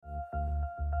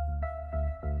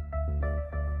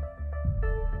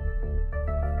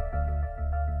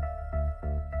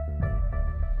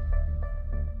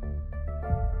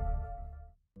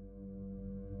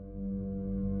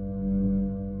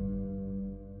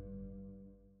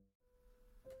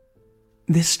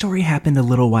This story happened a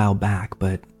little while back,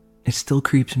 but it still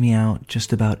creeps me out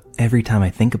just about every time I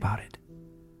think about it.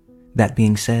 That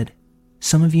being said,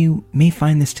 some of you may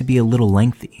find this to be a little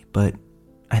lengthy, but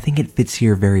I think it fits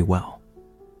here very well.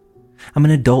 I'm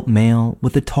an adult male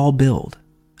with a tall build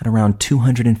at around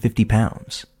 250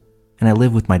 pounds, and I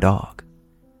live with my dog.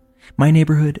 My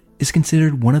neighborhood is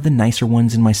considered one of the nicer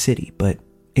ones in my city, but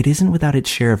it isn't without its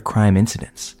share of crime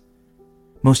incidents.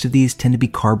 Most of these tend to be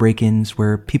car break-ins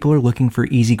where people are looking for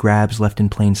easy grabs left in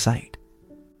plain sight.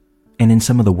 And in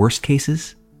some of the worst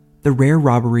cases, the rare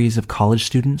robberies of college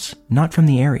students not from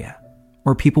the area,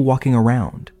 or people walking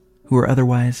around who are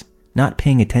otherwise not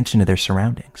paying attention to their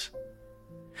surroundings.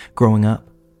 Growing up,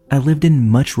 I lived in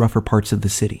much rougher parts of the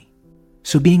city,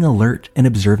 so being alert and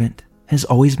observant has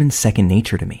always been second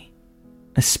nature to me,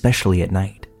 especially at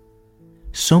night.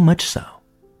 So much so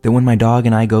that when my dog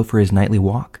and I go for his nightly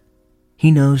walk, he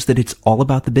knows that it's all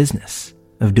about the business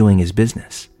of doing his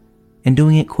business and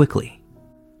doing it quickly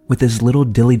with as little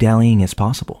dilly-dallying as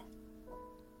possible.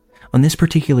 On this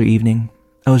particular evening,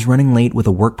 I was running late with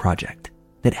a work project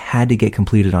that had to get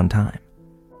completed on time,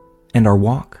 and our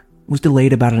walk was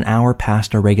delayed about an hour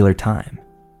past our regular time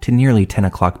to nearly 10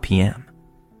 o'clock p.m.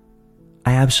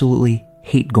 I absolutely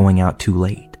hate going out too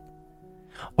late.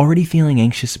 Already feeling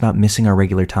anxious about missing our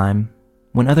regular time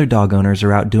when other dog owners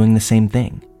are out doing the same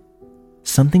thing,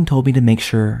 something told me to make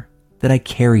sure that I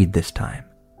carried this time.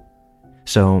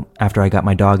 So after I got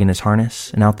my dog in his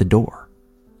harness and out the door,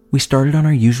 we started on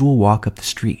our usual walk up the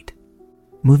street,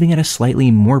 moving at a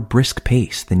slightly more brisk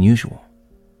pace than usual.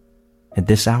 At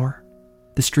this hour,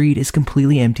 the street is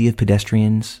completely empty of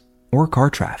pedestrians or car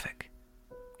traffic,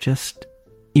 just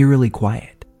eerily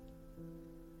quiet.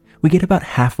 We get about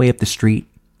halfway up the street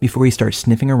before we start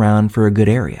sniffing around for a good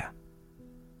area.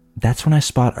 That's when I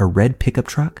spot a red pickup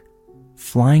truck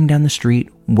flying down the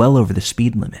street well over the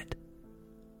speed limit.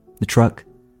 The truck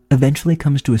eventually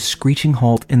comes to a screeching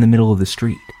halt in the middle of the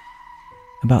street,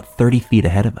 about 30 feet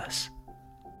ahead of us.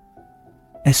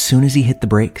 As soon as he hit the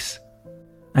brakes,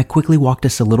 I quickly walked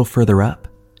us a little further up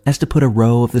as to put a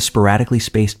row of the sporadically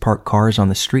spaced parked cars on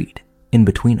the street in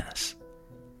between us,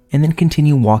 and then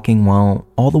continue walking while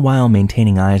all the while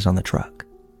maintaining eyes on the truck.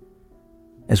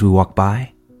 As we walk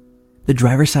by, the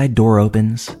driver's side door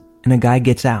opens and a guy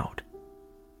gets out.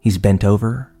 He's bent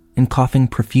over and coughing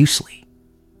profusely,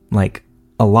 like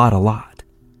a lot,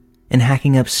 and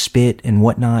hacking up spit and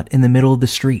whatnot in the middle of the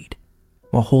street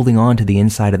while holding on to the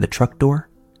inside of the truck door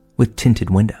with tinted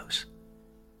windows.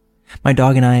 My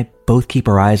dog and I both keep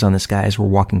our eyes on this guy as we're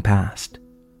walking past,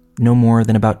 no more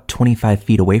than about 25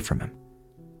 feet away from him.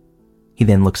 He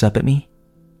then looks up at me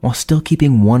while still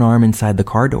keeping one arm inside the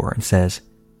car door and says,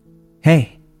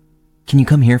 "Hey, can you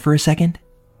come here for a second?"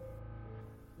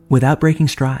 Without breaking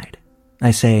stride,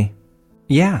 I say,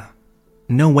 "Yeah,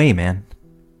 no way, man,"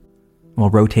 while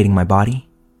rotating my body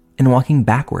and walking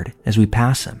backward as we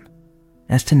pass him,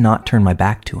 as to not turn my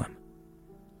back to him.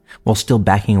 While still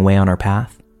backing away on our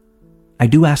path, I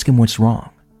do ask him what's wrong.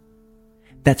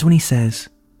 That's when he says,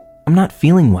 "I'm not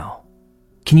feeling well.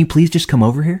 Can you please just come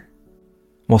over here?"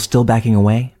 While still backing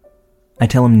away, I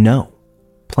tell him no,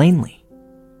 plainly,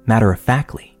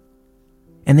 matter-of-factly,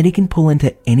 and that he can pull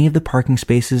into any of the parking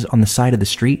spaces on the side of the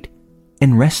street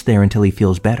and rest there until he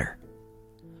feels better,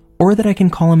 or that I can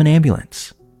call him an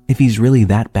ambulance if he's really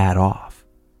that bad off.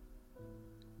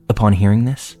 Upon hearing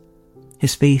this,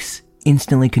 his face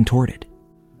instantly contorted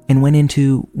and went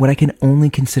into what I can only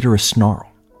consider a snarl.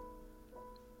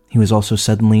 He was also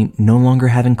suddenly no longer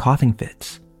having coughing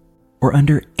fits or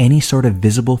under any sort of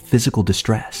visible physical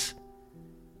distress.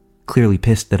 Clearly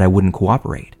pissed that I wouldn't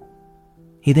cooperate,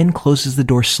 he then closes the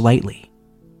door slightly,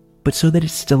 but so that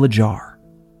it's still ajar,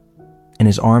 and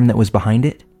his arm that was behind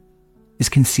it is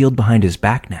concealed behind his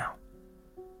back now.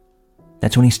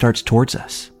 That's when he starts towards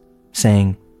us,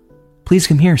 saying, "Please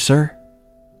come here, sir.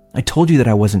 I told you that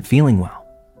I wasn't feeling well."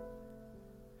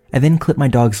 I then clip my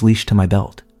dog's leash to my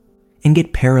belt and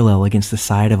get parallel against the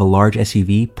side of a large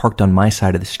SUV parked on my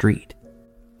side of the street,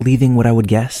 leaving what I would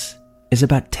guess is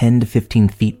about 10 to 15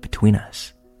 feet between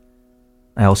us.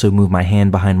 I also move my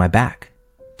hand behind my back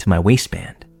to my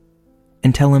waistband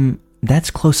and tell him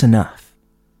that's close enough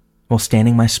while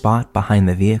standing my spot behind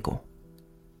the vehicle.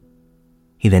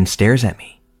 He then stares at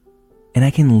me, and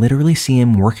I can literally see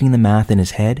him working the math in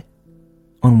his head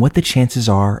on what the chances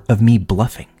are of me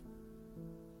bluffing.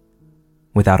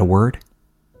 Without a word,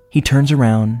 he turns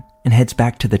around and heads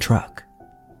back to the truck,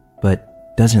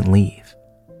 but doesn't leave.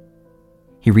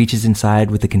 He reaches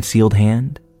inside with a concealed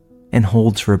hand and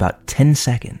holds for about 10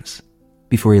 seconds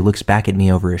before he looks back at me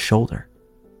over his shoulder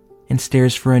and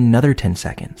stares for another 10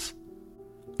 seconds,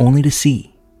 only to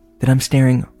see that I'm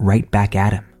staring right back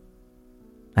at him.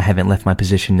 I haven't left my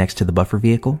position next to the buffer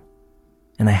vehicle,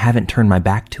 and I haven't turned my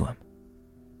back to him.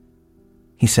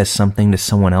 He says something to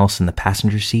someone else in the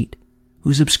passenger seat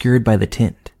who's obscured by the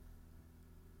tint,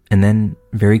 and then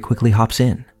very quickly hops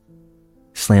in,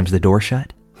 slams the door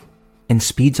shut, and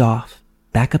speeds off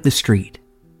back up the street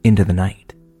into the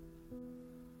night.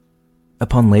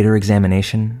 Upon later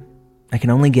examination, I can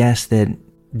only guess that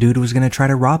dude was going to try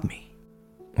to rob me,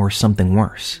 or something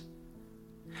worse.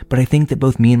 But I think that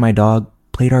both me and my dog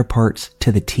played our parts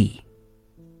to the T.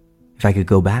 If I could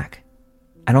go back,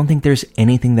 I don't think there's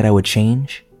anything that I would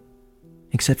change,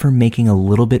 except for making a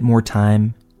little bit more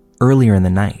time earlier in the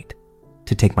night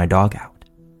to take my dog out.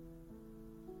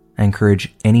 I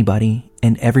encourage anybody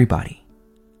and everybody,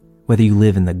 whether you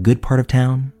live in the good part of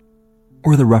town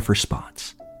or the rougher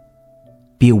spots,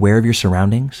 be aware of your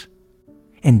surroundings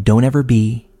and don't ever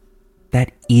be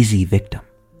that easy victim.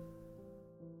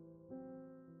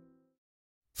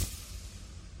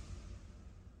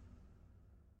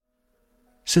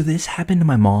 So this happened to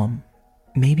my mom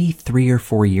maybe 3 or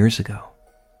 4 years ago.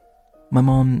 My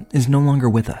mom is no longer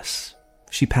with us.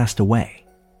 She passed away,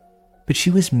 but she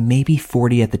was maybe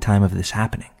 40 at the time of this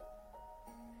happening.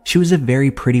 She was a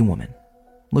very pretty woman,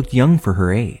 looked young for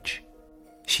her age.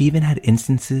 She even had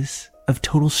instances of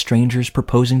total strangers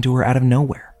proposing to her out of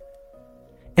nowhere.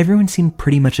 Everyone seemed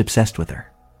pretty much obsessed with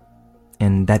her.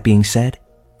 And that being said,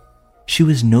 she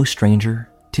was no stranger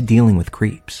to dealing with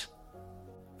creeps.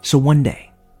 So one day,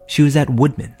 she was at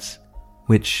Woodman's,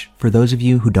 which, for those of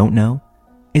you who don't know,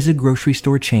 is a grocery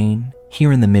store chain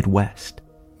here in the Midwest.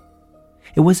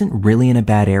 It wasn't really in a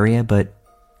bad area, but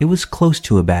it was close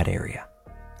to a bad area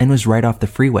and was right off the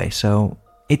freeway, so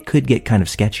it could get kind of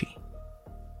sketchy.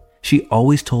 She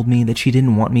always told me that she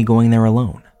didn't want me going there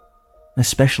alone,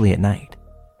 especially at night.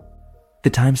 The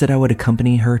times that I would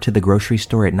accompany her to the grocery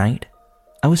store at night,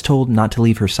 I was told not to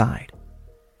leave her side,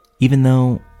 even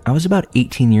though I was about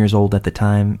 18 years old at the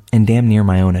time and damn near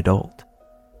my own adult.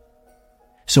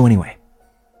 So anyway,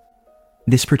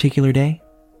 this particular day,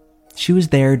 she was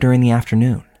there during the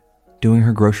afternoon, doing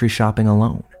her grocery shopping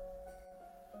alone.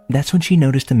 That's when she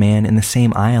noticed a man in the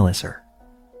same aisle as her.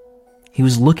 He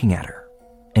was looking at her,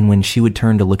 and when she would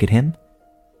turn to look at him,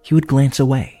 he would glance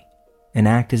away and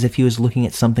act as if he was looking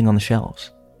at something on the shelves.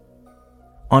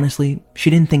 Honestly, she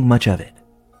didn't think much of it.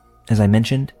 As I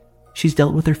mentioned, she's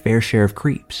dealt with her fair share of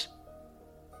creeps.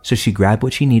 So she grabbed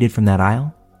what she needed from that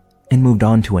aisle and moved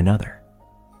on to another.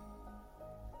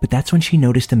 But that's when she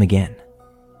noticed him again.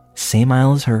 Same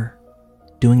aisle as her,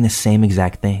 doing the same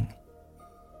exact thing.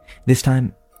 This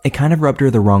time, it kind of rubbed her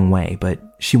the wrong way, but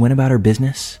she went about her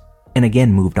business and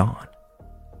again moved on.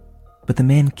 But the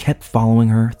man kept following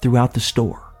her throughout the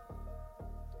store.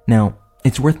 Now,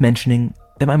 it's worth mentioning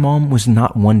that my mom was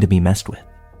not one to be messed with.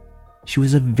 She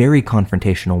was a very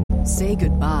confrontational. Say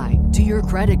goodbye to your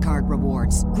credit card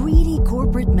rewards. Greedy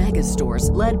corporate mega stores,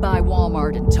 led by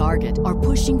Walmart and Target, are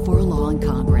pushing for a law in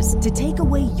Congress to take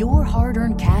away your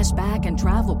hard-earned cash back and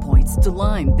travel points to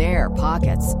line their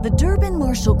pockets. The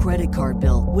Durbin-Marshall credit card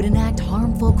bill would enact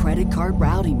harmful credit card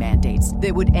routing mandates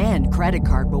that would end credit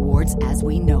card rewards as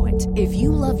we know it. If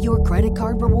you love your credit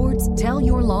card rewards, tell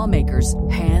your lawmakers,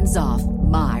 hands off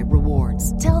my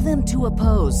rewards. Tell them to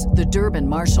oppose the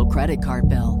Durbin-Marshall credit card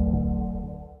bill.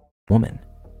 Woman,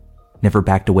 never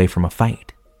backed away from a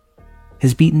fight,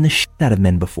 has beaten the shit out of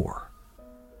men before,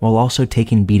 while also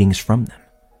taking beatings from them.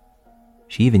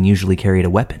 She even usually carried a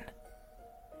weapon.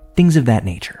 Things of that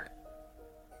nature.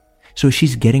 So as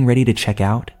she's getting ready to check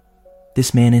out,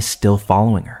 this man is still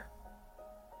following her.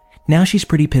 Now she's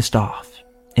pretty pissed off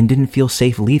and didn't feel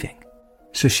safe leaving,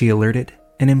 so she alerted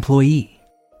an employee,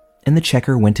 and the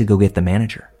checker went to go get the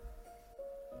manager.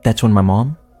 That's when my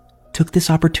mom took this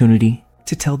opportunity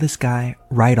to tell this guy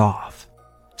right off,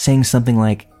 saying something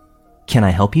like, "Can I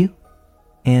help you?"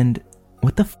 And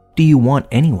 "What the f do you want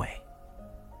anyway?"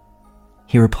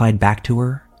 He replied back to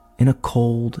her in a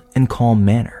cold and calm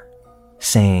manner,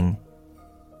 saying,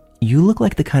 "You look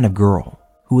like the kind of girl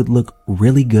who would look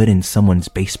really good in someone's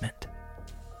basement."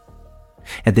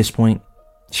 At this point,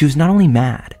 she was not only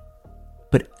mad,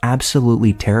 but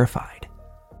absolutely terrified.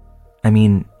 I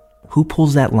mean, who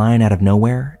pulls that line out of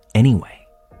nowhere anyway?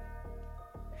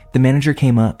 The manager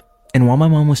came up, and while my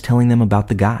mom was telling them about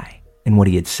the guy and what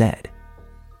he had said,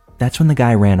 that's when the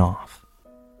guy ran off.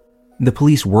 The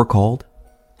police were called,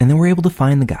 and they were able to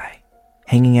find the guy,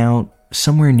 hanging out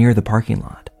somewhere near the parking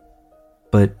lot.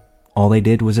 But all they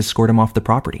did was escort him off the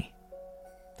property.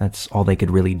 That's all they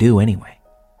could really do anyway.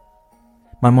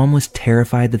 My mom was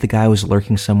terrified that the guy was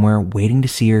lurking somewhere waiting to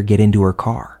see her get into her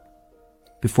car,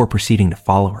 before proceeding to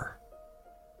follow her.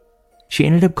 She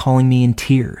ended up calling me in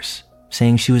tears,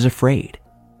 saying she was afraid,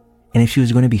 and if she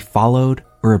was going to be followed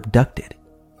or abducted,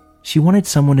 she wanted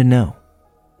someone to know.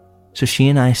 So she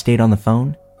and I stayed on the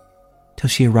phone till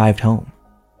she arrived home.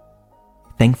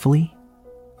 Thankfully,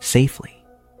 safely.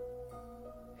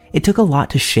 It took a lot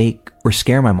to shake or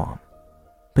scare my mom,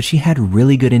 but she had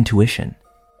really good intuition.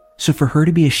 So for her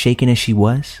to be as shaken as she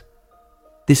was,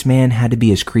 this man had to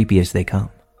be as creepy as they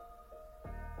come.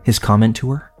 His comment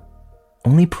to her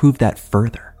only proved that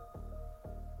further.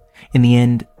 In the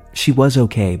end, she was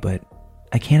okay, but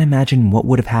I can't imagine what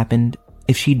would have happened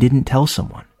if she didn't tell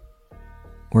someone,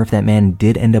 or if that man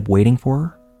did end up waiting for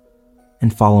her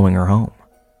and following her home.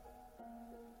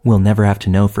 We'll never have to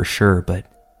know for sure,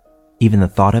 but even the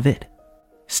thought of it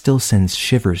still sends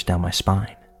shivers down my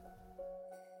spine.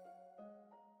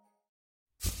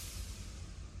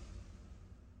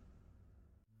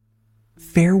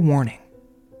 Fair warning,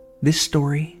 this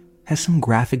story has some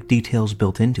graphic details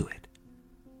built into it.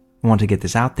 I want to get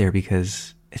this out there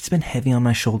because it's been heavy on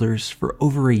my shoulders for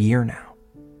over a year now.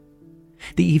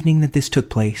 The evening that this took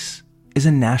place is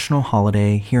a national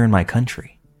holiday here in my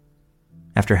country.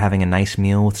 After having a nice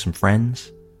meal with some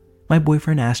friends, my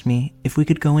boyfriend asked me if we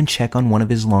could go and check on one of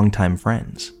his longtime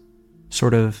friends,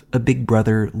 sort of a big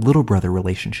brother, little brother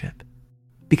relationship,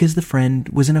 because the friend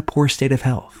was in a poor state of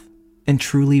health and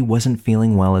truly wasn't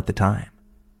feeling well at the time.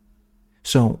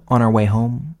 So on our way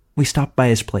home, we stopped by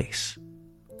his place.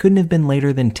 Couldn't have been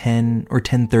later than 10 or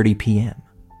 10:30 p.m.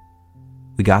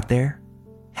 We got there,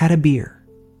 had a beer,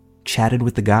 chatted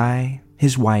with the guy,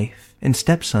 his wife, and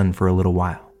stepson for a little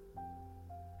while.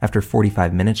 After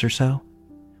 45 minutes or so,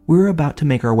 we were about to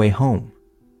make our way home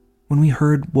when we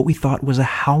heard what we thought was a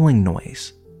howling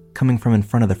noise coming from in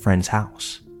front of the friend's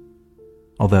house.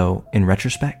 Although, in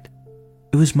retrospect,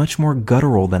 it was much more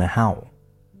guttural than a howl.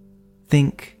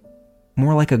 Think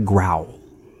more like a growl.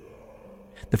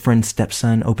 The friend's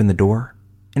stepson opened the door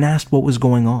and asked what was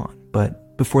going on,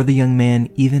 but before the young man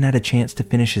even had a chance to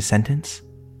finish his sentence,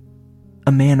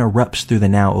 a man erupts through the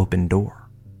now open door.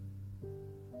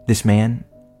 This man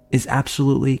is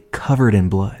absolutely covered in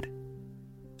blood.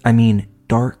 I mean,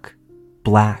 dark,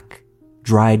 black,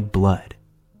 dried blood,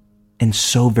 and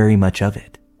so very much of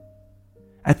it.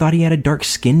 I thought he had a dark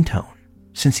skin tone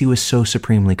since he was so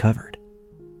supremely covered.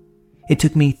 It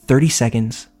took me 30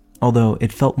 seconds, although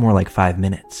it felt more like 5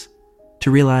 minutes,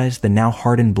 to realize the now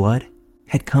hardened blood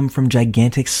had come from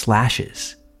gigantic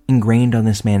slashes ingrained on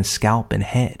this man's scalp and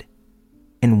head,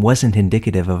 and wasn't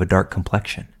indicative of a dark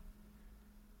complexion.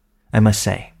 I must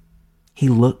say, he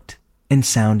looked and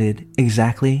sounded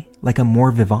exactly like a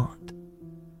mort vivant,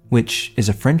 which is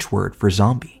a French word for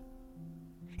zombie.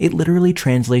 It literally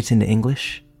translates into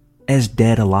English as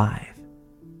dead alive,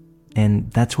 and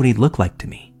that's what he looked like to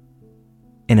me.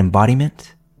 An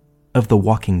embodiment of the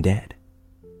Walking Dead.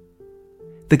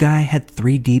 The guy had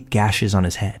 3 deep gashes on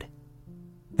his head.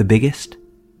 The biggest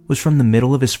was from the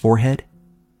middle of his forehead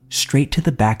straight to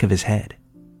the back of his head,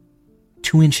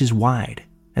 2 inches wide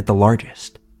at the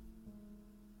largest.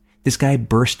 This guy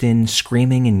burst in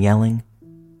screaming and yelling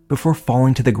before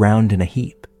falling to the ground in a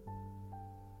heap.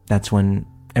 That's when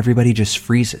everybody just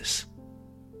freezes,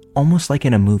 almost like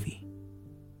in a movie.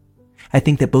 I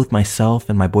think that both myself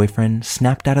and my boyfriend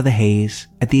snapped out of the haze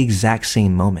at the exact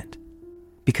same moment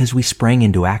because we sprang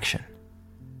into action.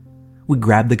 We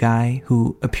grabbed the guy,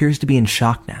 who appears to be in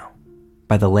shock now,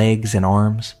 by the legs and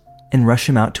arms and rush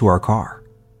him out to our car.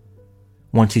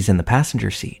 Once he's in the passenger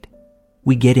seat,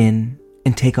 we get in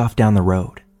and take off down the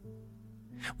road.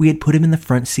 We had put him in the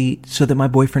front seat so that my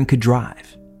boyfriend could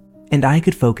drive, and I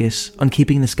could focus on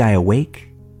keeping this guy awake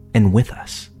and with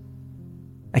us.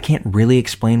 I can't really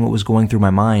explain what was going through my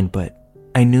mind, but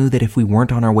I knew that if we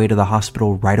weren't on our way to the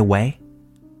hospital right away,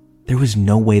 there was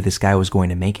no way this guy was going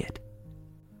to make it.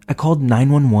 I called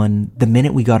 911 the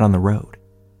minute we got on the road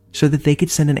so that they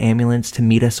could send an ambulance to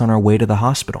meet us on our way to the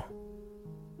hospital.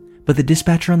 But the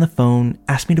dispatcher on the phone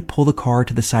asked me to pull the car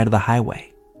to the side of the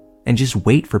highway and just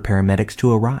wait for paramedics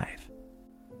to arrive.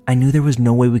 I knew there was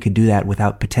no way we could do that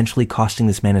without potentially costing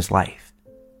this man his life.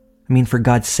 I mean, for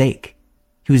God's sake,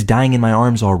 he was dying in my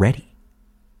arms already.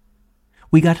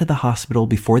 We got to the hospital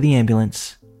before the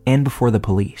ambulance and before the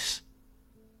police.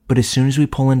 But as soon as we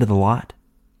pull into the lot,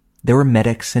 there were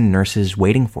medics and nurses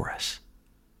waiting for us.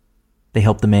 They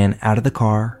helped the man out of the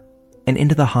car and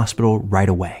into the hospital right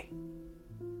away.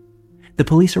 The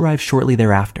police arrived shortly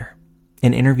thereafter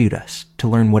and interviewed us to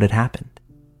learn what had happened.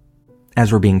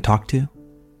 As we're being talked to,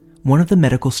 one of the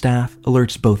medical staff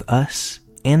alerts both us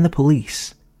and the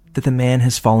police that the man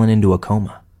has fallen into a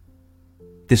coma.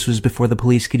 This was before the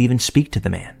police could even speak to the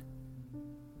man.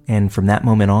 And from that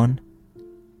moment on,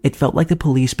 it felt like the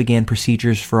police began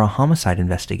procedures for a homicide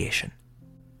investigation.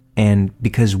 And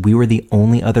because we were the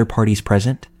only other parties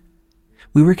present,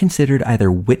 we were considered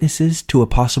either witnesses to a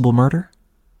possible murder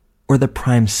or the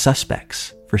prime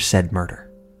suspects for said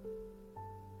murder.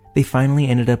 They finally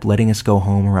ended up letting us go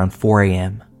home around 4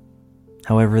 a.m.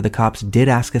 However, the cops did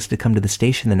ask us to come to the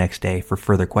station the next day for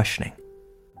further questioning.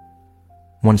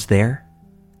 Once there,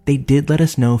 they did let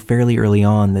us know fairly early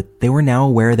on that they were now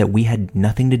aware that we had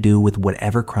nothing to do with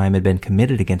whatever crime had been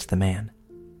committed against the man.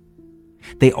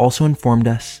 They also informed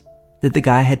us that the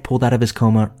guy had pulled out of his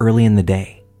coma early in the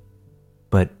day,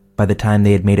 but by the time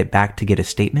they had made it back to get a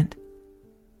statement,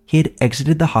 he had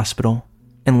exited the hospital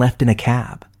and left in a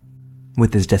cab,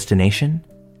 with his destination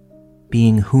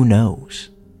being who knows.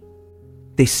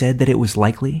 They said that it was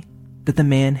likely that the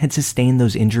man had sustained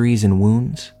those injuries and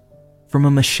wounds from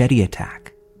a machete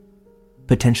attack,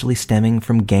 potentially stemming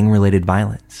from gang-related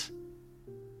violence.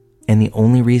 And the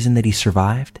only reason that he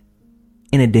survived,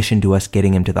 in addition to us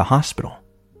getting him to the hospital,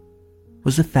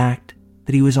 was the fact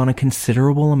that he was on a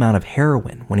considerable amount of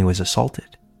heroin when he was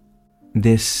assaulted.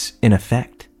 This, in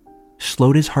effect,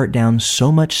 slowed his heart down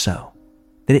so much so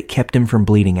that it kept him from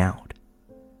bleeding out.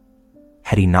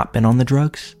 Had he not been on the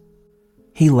drugs,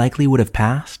 he likely would have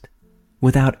passed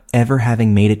without ever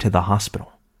having made it to the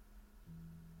hospital.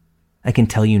 I can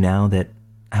tell you now that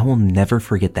I will never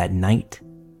forget that night,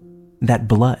 that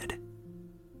blood,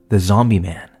 the zombie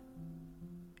man,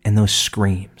 and those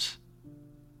screams.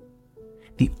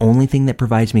 The only thing that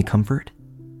provides me comfort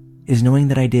is knowing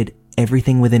that I did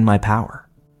everything within my power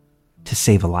to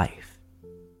save a life.